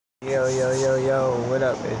Yo, yo, yo, yo, what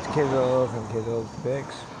up? It's Kizzle from Kizzle's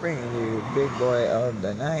Picks, bringing you big boy of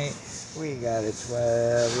the night. We got a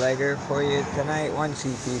 12-legger for you tonight. 1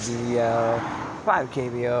 CPBL, 5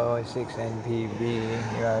 KBO, 6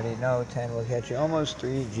 NPB. You already know 10 will catch you almost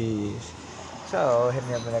 3 Gs. So hit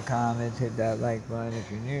me up in the comments, hit that like button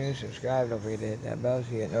if you're new, subscribe, don't forget to hit that bell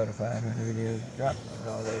so you get notified when the videos drop and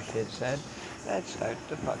all that shit said. Let's start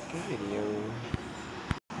the fucking video.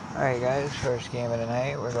 Alright guys, first game of the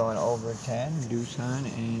night, we're going over 10, Doosan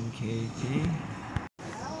and KT.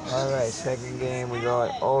 Alright, second game, we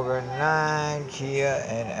going over 9, Kia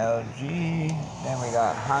and LG. Then we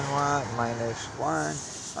got Hanwha,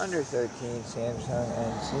 -1, under 13, Samsung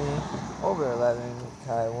NC. Over 11,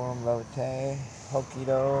 Taiwan Lotte,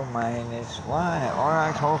 Hokkaido, -1. And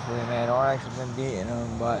Aurochs, hopefully, man, Aurochs has been beating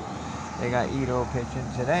them, but they got Ito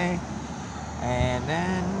pitching today. And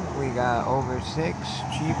then we got over 6,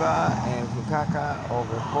 Chiba and Fukaka,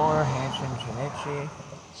 over 4, Hanshin Shinichi,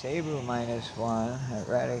 Seibu -1,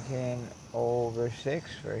 Radican over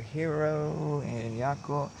 6 for Hero and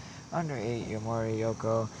Yakult, under 8, Yomori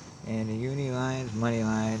Yoko, and the Uni Lions, money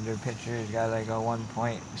line, their pitchers got like a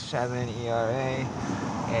 1.7 ERA,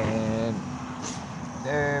 and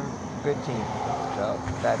they're a good team. So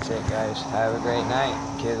that's it guys, have a great night,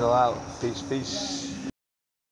 Kizzle out, peace, peace.